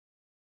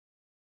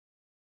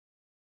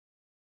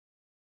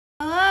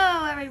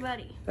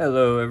everybody.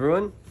 Hello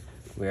everyone.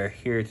 We are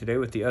here today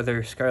with the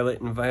other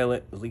Scarlet and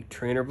Violet Elite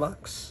Trainer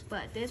box.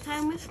 But this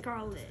time with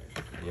Scarlet.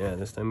 Yeah,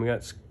 this time we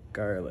got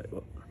Scarlet.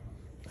 Well,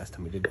 last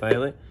time we did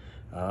Violet.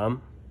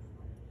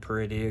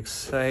 Pretty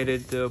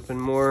excited to open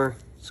more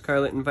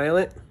Scarlet and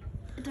Violet.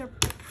 It's a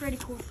pretty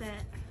cool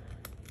set.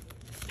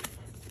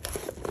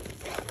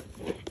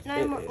 And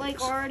I'm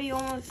already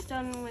almost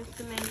done with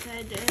the main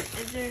set.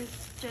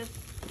 There's just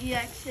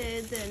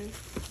EXs and...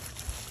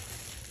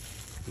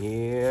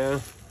 Yeah,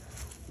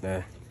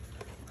 the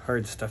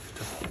hard stuff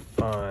to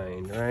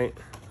find, right?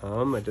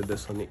 I did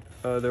this on the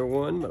other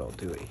one, but I'll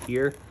do it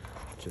here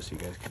just so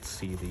you guys can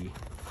see the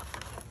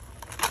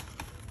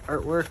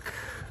artwork.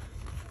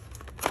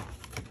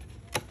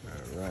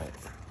 All right,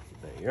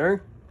 there you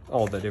are.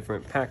 All the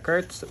different pack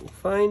arts that we'll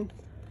find.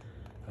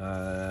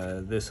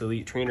 This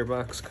Elite Trainer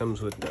box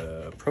comes with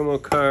the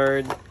promo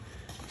card,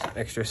 some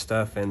extra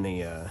stuff, and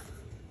the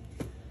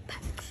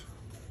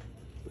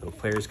little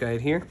player's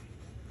guide here.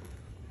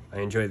 I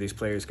enjoy these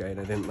player's guide.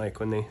 I didn't like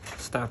when they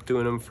stopped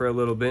doing them for a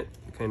little bit.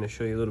 Kind of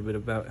show you a little bit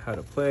about how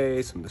to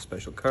play, some of the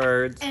special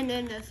cards. And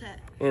then the set.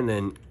 And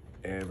then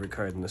every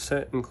card in the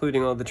set,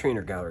 including all the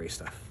trainer gallery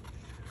stuff.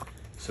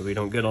 So we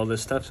don't get all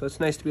this stuff, so it's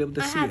nice to be able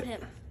to see it. I have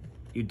him.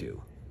 You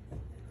do.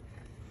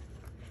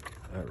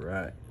 All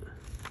right.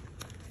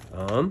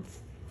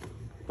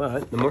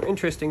 But the more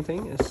interesting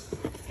thing is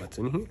what's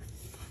in here.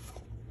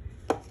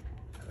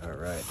 All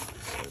right.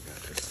 So we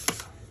got this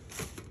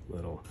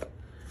little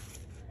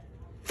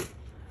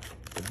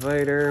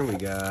divider. We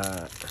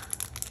got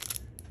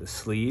the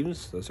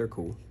sleeves. Those are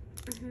cool.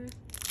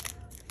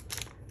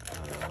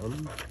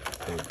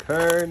 Big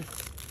card.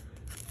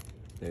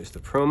 There's the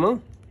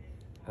promo.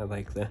 I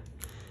like the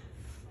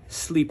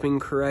sleeping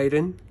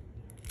Crichton.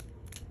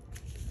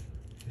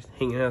 Just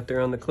hanging out there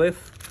on the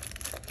cliff.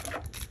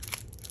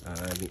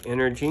 The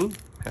energy.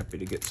 Happy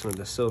to get some of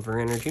the silver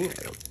energy.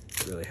 I don't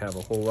really have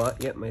a whole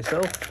lot yet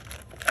myself.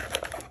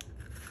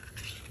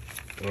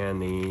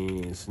 And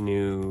these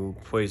new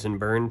poison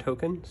burn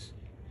tokens.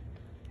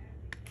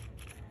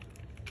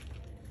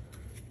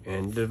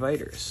 And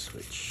dividers,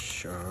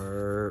 which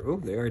are, oh,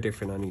 they are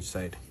different on each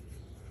side.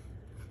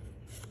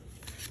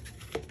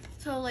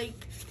 So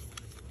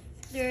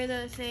they're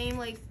the same,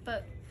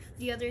 but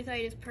the other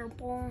side is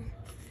purple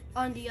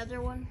on the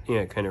other one.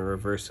 Yeah, it kind of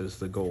reverses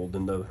the gold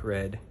and the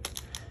red.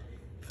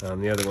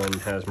 The other one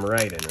has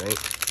Maridon, right?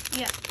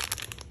 Yeah.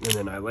 And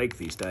then I like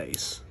these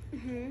dice.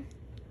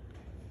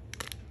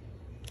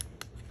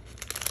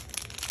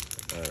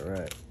 All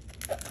right.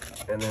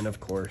 And then,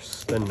 of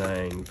course, the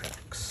 9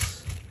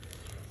 packs.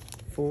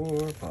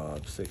 4,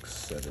 5, 6,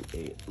 7,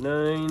 8,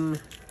 9.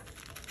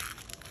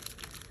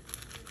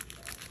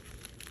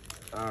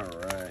 All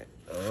right.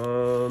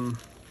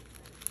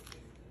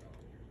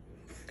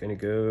 Gonna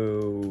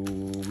go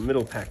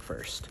middle pack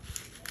first.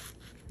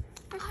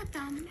 What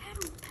the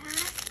middle pack?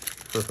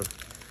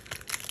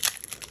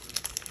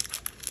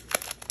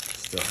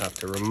 Still have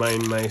to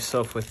remind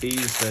myself with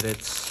these that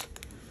it's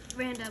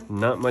Random.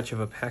 not much of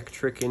a pack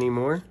trick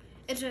anymore.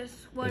 It's just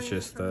one. It's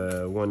just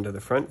the one to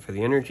the front for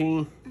the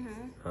energy.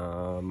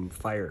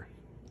 Fire.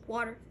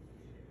 Water.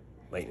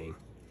 Lightning.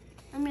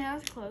 I mean, that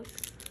was close,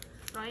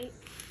 right?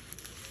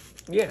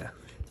 Yeah.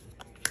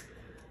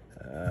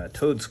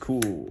 Toad's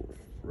cool.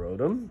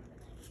 Rotom.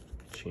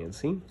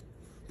 Chansey.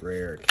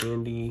 Rare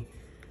Candy.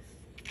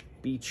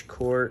 Beach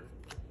Court.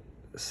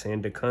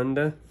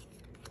 Sandaconda.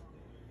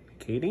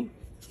 Katie.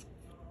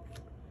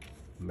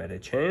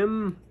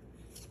 Metacham.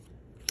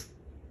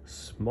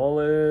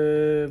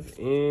 Smoliv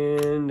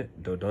and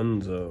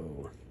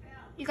Dodonzo.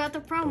 You got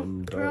the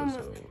promo.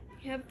 Dondozo.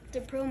 You have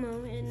the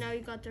promo, and now you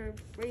got the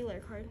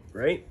regular card.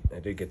 Right? I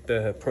did get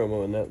the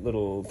promo in that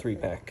little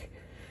 3-pack.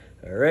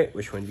 All right,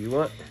 which one do you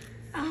want?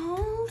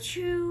 I'll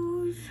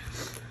choose.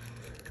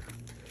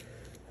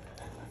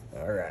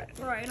 All right.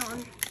 Right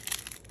on.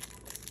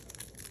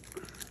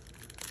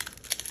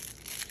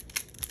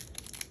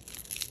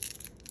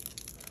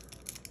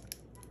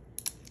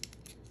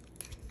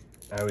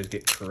 I always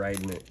get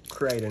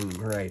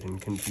Crichton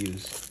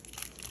confused.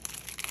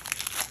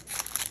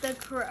 The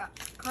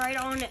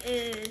Crichton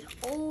is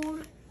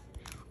old,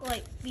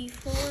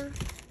 before.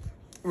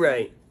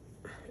 Right.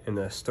 In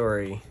the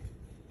story,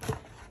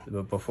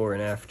 the before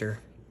and after.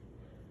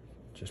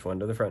 Just one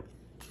to the front.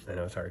 I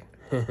know it's hard.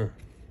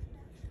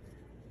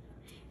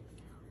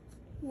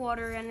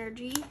 Water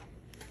energy.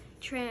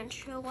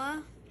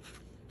 Tarantula.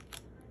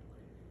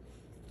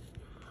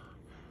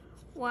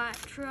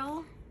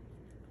 Wattrel.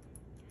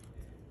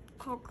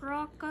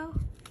 Kokoroko.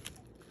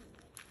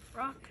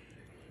 Rock.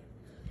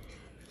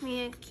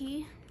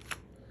 Mankey.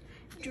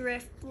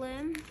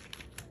 Drifblim.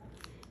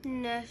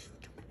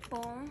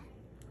 Nestball.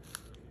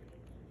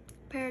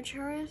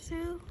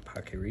 Paracharisu.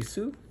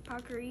 Pakirisu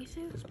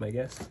is my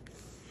guess.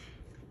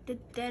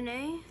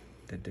 Dedenne.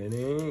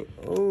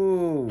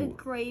 Oh. The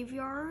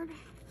Graveyard.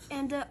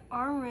 And the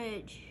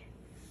Orange.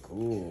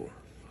 Cool.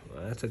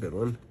 Well, that's a good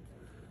one.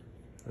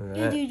 All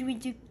right.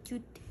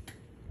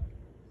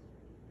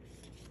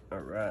 All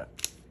right.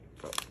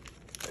 Oh,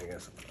 I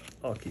guess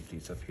I'll keep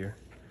these up here.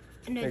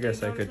 And I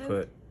guess I could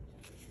put,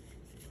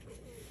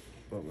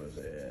 what was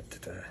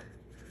it?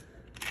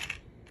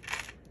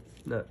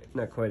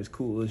 Not quite as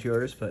cool as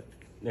yours, but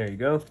there you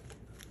go.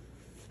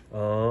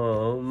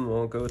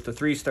 We'll go with the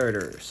 3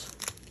 starters.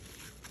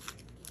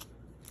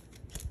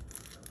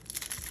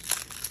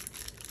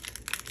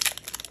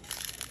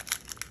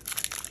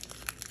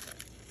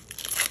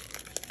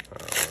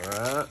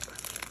 Alright.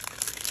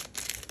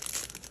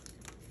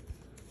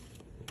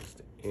 Here's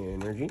the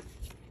energy.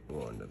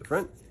 One to the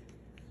front.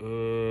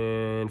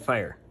 And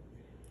fire.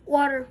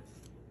 Water.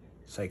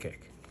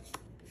 Psychic.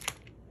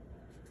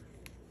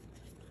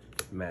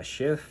 Mass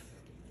Shift.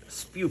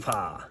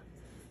 Spewpaw.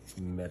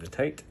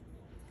 Meditate.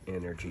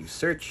 Energy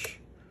Search.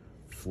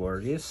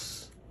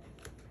 Florgus.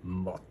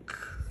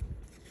 Muck.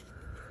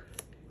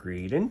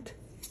 Gradient.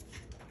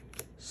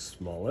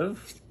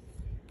 Smoliv.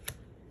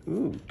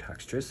 Ooh,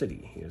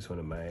 Toxtricity. He is one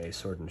of my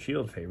Sword and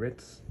Shield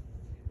favorites.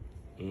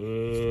 And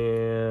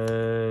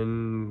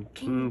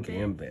King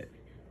Gambit.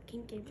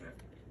 King Gambit.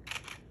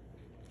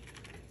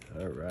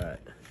 All right.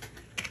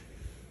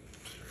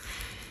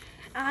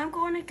 I'm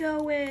going to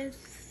go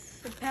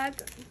with the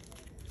pack I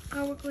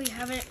probably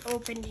haven't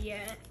opened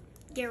yet.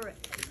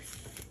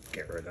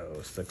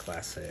 Gyarados, the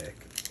classic.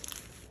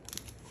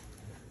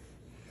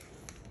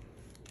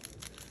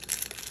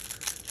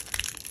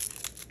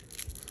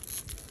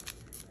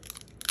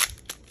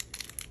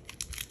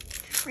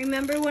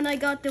 Remember when I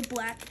got the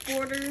black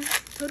border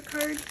code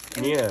card?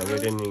 Yeah, we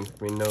didn't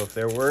even know if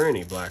there were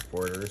any black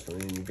borders,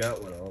 and then you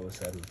got one all of a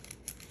sudden.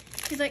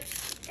 He's like,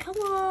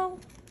 hello.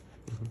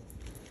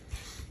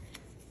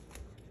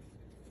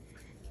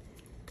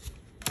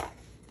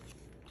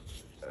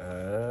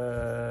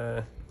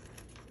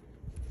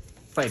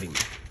 Fighting.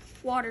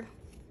 Water.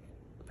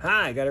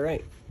 Hi, I got it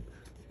right.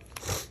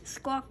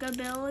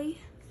 Squawkabilly.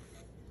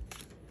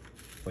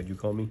 What'd you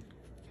call me?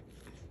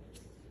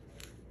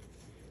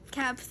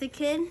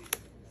 Capsicum.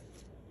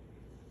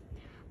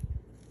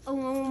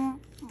 Alocomora?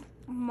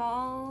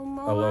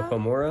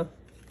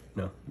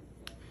 No.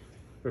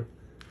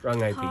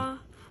 Wrong IP.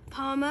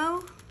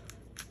 Pomo.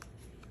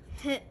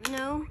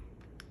 Hypno.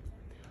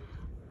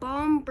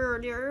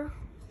 Bombardier.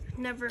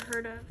 Never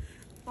heard of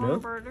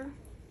Bombardier. No?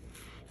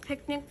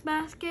 Picnic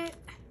Basket.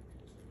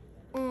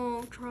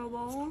 Ultra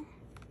Ball.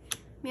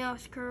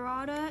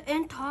 Meowscarada.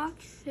 And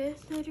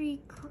Toxicity.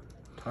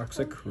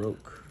 Toxic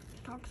Croak.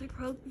 Toxic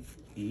Croak.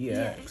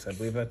 EX. I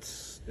believe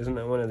that's... Isn't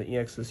that one of the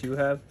EXs you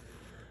have?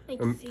 I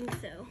think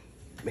so.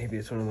 Maybe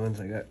it's one of the ones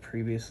I got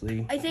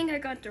previously. I think I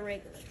got the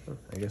regular. Oh,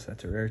 I guess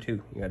that's a rare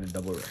too. You got a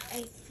double rare.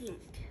 I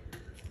think.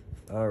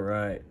 All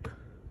right.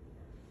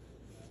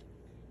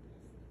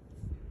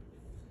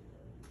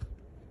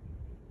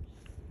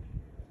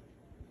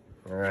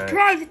 All right.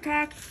 Surprise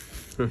attack!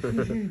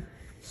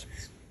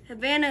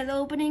 Savannah's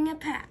opening a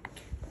pack.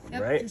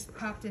 Yep, right. Just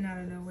popped in out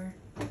of nowhere.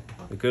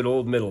 The good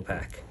old middle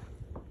pack.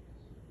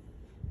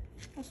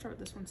 I'll start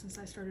with this one since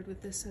I started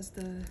with this as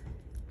the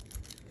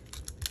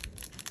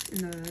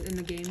in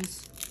the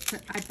games.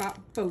 I bought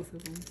both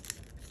of them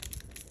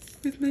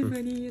with my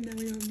money, and now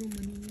we have no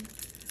money.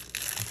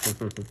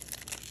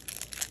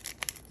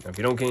 Now, if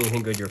you don't get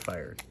anything good, you're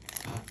fired.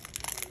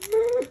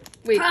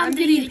 Wait, I'm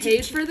getting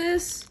paid for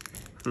this?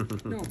 No,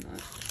 I'm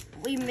not.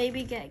 We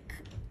maybe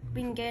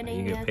been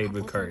getting. You get paid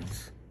with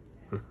cards.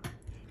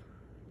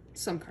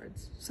 Some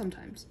cards,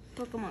 sometimes.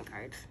 Pokemon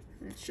cards.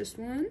 It's just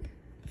one.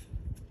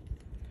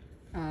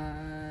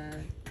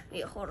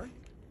 Wait, hold on.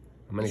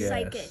 I'm gonna guess.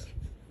 Psychic.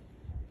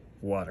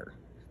 Water.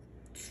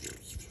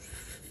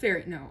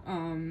 Fairy, no.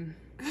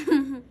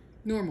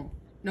 Normal.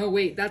 No,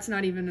 wait, that's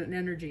not even an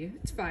energy.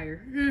 It's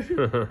fire.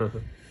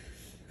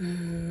 Cry.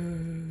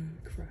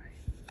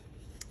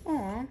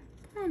 Aw,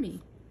 Pommy.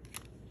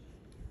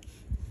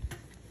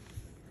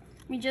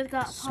 We just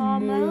got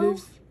Pomo.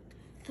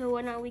 So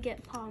now we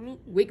get Pommy.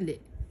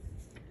 Wiglet.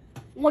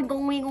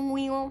 Wiggle, wiggle,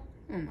 wiggle.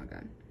 Oh my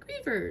god.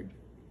 Greavard.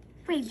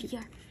 Wait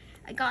here.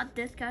 I got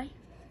this guy.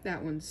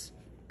 That one's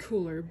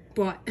cooler,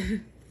 but...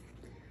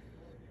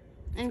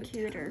 and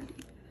cuter.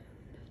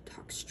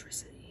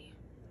 Toxtricity.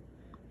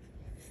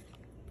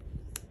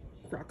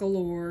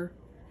 Rockalore.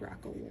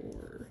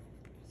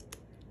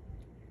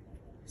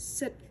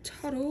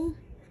 Septuttle.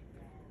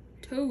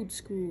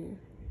 Toadschool.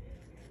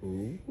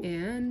 Ooh.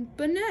 And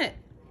Bonnet.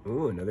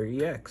 Ooh, another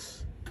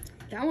EX.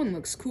 That one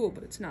looks cool,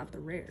 but it's not the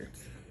rare.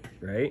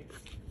 Right?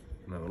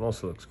 That one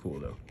also looks cool,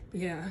 though.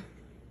 Yeah.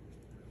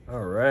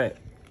 All right.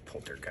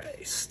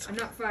 Poltergeist. I'm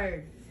not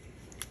fired.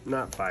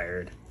 Not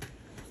fired.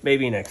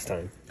 Maybe next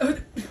time.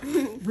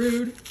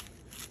 Rude.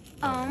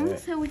 Right.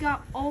 So we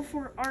got all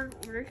 4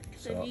 artworks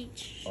So of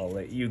each. I'll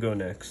let you go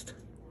next.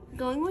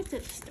 Going with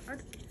the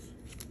starters.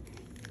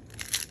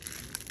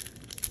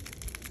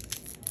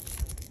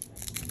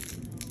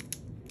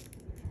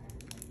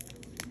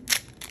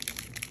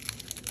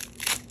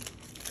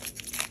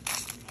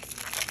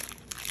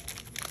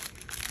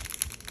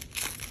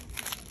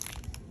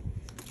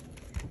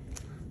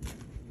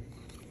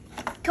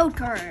 Code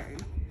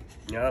card.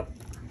 Yep.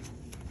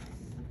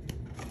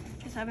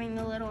 Just having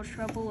a little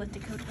trouble with the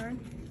code card.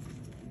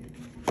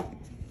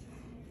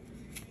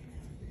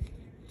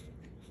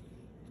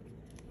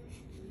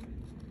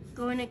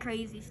 Going to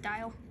crazy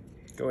style.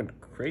 Going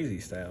crazy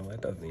style.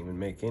 That doesn't even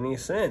make any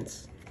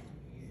sense.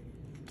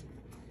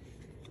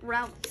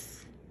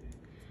 Routes.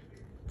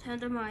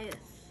 Tandemias.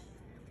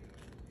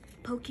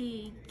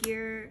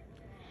 Pokegear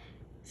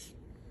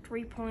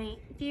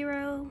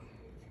 3.0.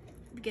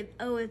 Because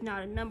O is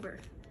not a number.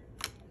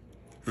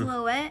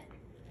 Floette.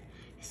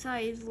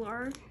 Size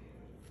large.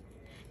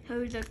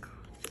 Who's a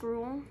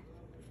scroll.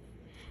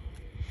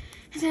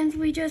 Since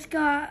we just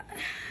got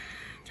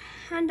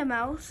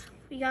Mouse,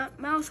 we got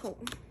Mousehole.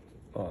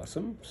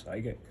 Awesome.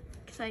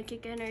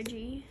 Psychic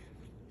energy.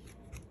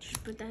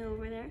 Just put that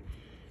over there.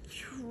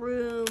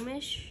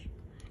 Shroomish.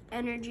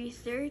 Energy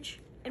search.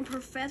 And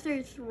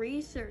Professor's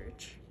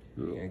research.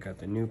 Yeah, I got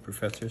the new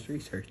Professor's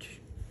Research.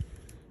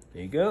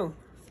 There you go.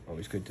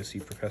 Always good to see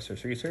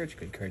Professor's Research.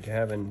 Good card to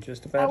have in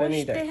just about any I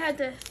wish deck. they had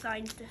the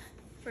sign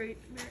for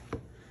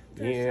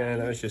Yeah,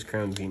 that was just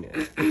Crown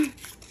Zenith.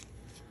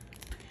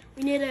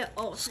 We need it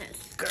all set.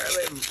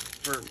 Scarlet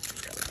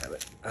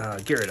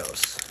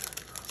Gyarados.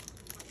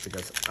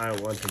 Because I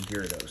want a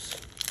Gyarados.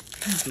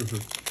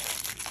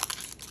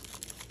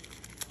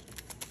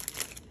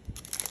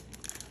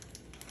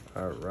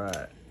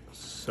 Alright.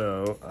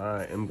 So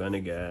I am gonna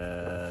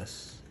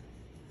guess.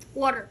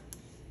 Water.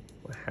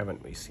 What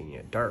haven't we seen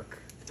yet? Dark.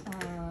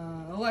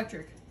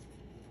 Electric.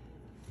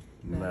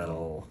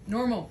 Metal.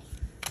 Normal.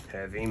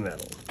 Heavy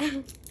metal.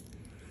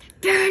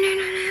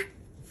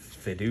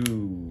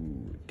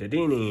 Fidoo.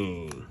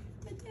 Dedini.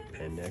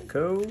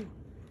 Peneko.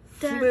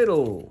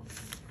 Flittle.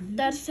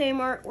 That same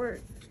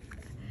artwork.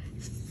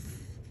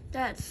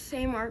 That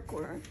same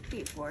artwork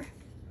before.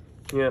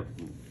 Yep,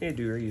 they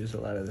do reuse a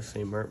lot of the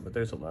same art, but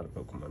there's a lot of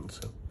Pokemon,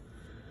 so.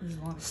 There's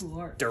a lot of cool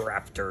art.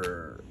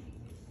 Staraptor.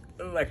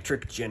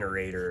 Electric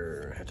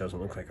Generator. That doesn't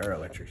look like our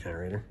electric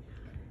generator.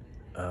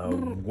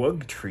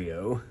 Wug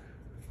Trio.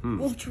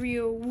 Wolf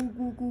Trio. Woo,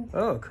 woo, woo.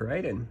 Oh,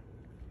 Koraidon.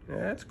 Yeah,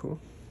 that's cool.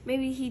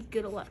 Maybe he's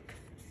good luck.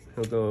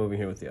 He'll go over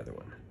here with the other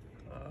one.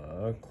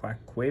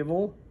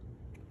 Quackquavel.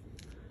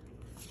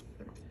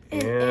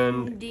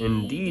 And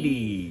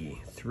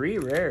Indeedee. 3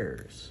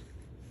 rares.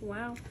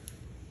 Wow.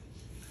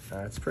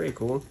 That's pretty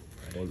cool.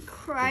 I didn't even know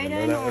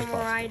Koraidon that or was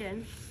possible.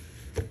 Miraidon?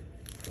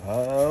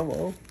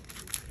 Well,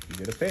 you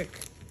get a pick.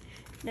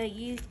 No,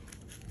 you.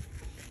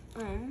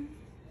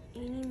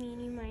 Eeny,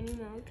 meeny, miny,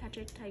 mo, catch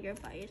a tiger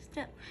by its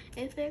tail.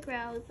 If it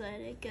growls, let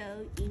it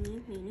go.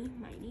 Eeny, meeny,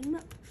 miny, mo.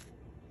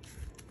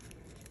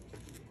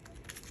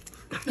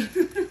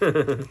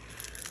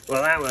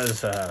 Well, that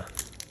was a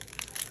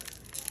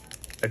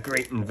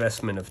great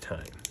investment of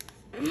time.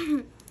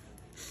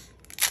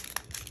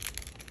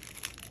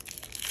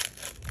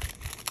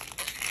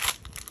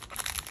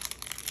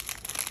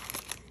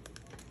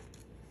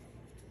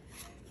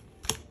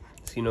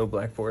 See no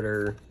black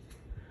border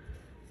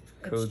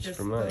codes it's just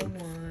for the mine.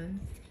 one.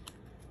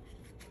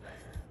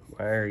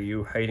 Why are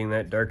you hiding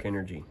that dark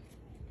energy?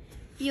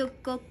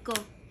 Yokoko.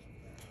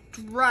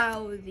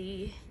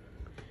 Drowsy.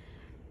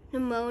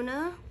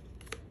 Nimona.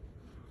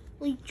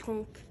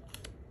 Lechonk.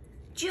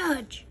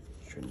 Judge.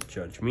 Shouldn't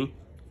judge me.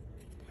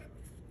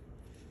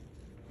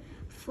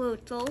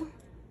 Floatzel.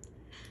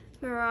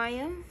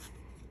 Mariah.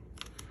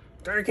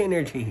 Dark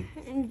energy.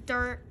 And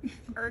Dark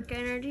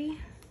Energy.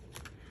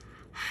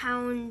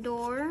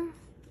 Houndour.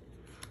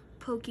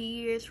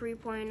 Pokegear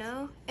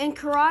 3.0. And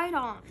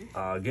Koraidon.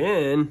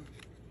 Again.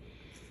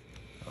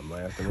 I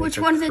might have to make Which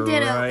a one's a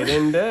ditto?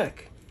 Koraidon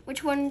deck.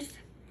 Which one's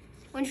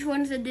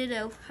a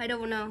ditto? I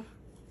don't know.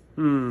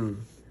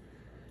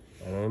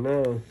 I don't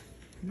know.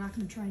 I'm not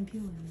gonna try and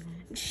peel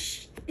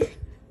it.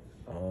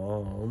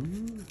 All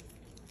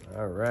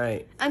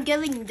right. I'm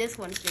guessing this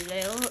one's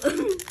ditto.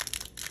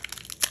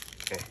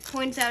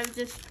 Points out of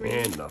the screen.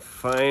 And the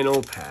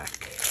final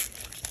pack.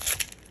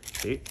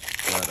 See,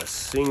 not a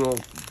single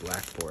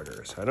black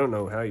border. So I don't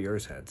know how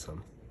yours had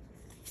some.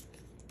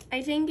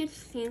 I think it's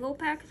single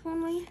packs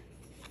only.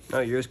 No,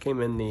 yours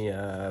came in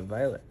the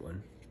violet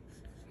one.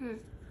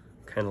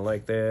 Kind of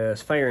like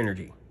this. Fire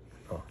energy.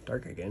 Oh,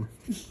 dark again.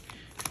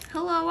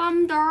 Hello,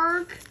 I'm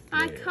Dark.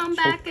 I Yeah, come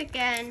back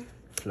again.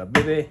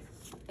 Flabébé.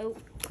 Oh,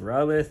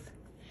 Growlithe.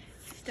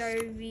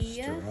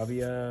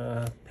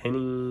 Staravia.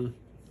 Penny.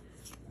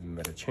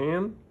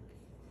 Metacham.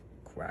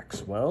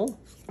 Quaxwell.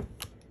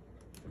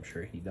 I'm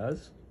sure he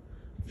does.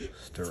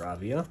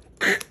 Staravia.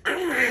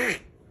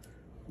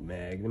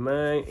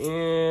 Magnemite.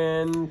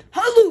 And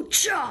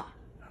Halucha.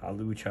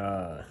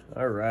 Halucha.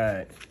 All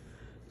right.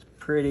 It's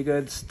pretty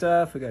good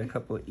stuff. We got a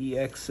couple of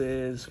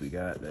EXs. We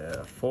got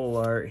the full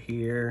art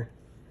here,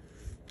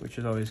 which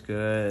is always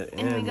good.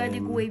 And we got the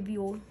then-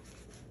 graveyard.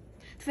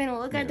 Finn,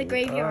 look at the There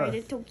we graveyard. are.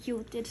 It's so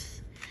cute.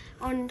 It's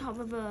on top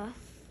of a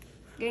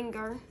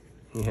Gengar.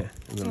 Yeah,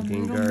 a little on a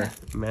little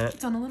Gengar mat.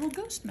 It's on a little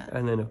ghost map.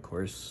 And then, of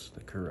course,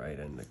 the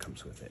Koraidon that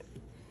comes with it.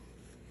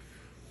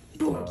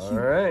 Boom. All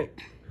right.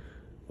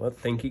 Well,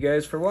 thank you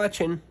guys for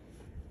watching.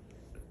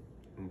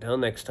 Until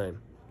next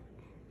time.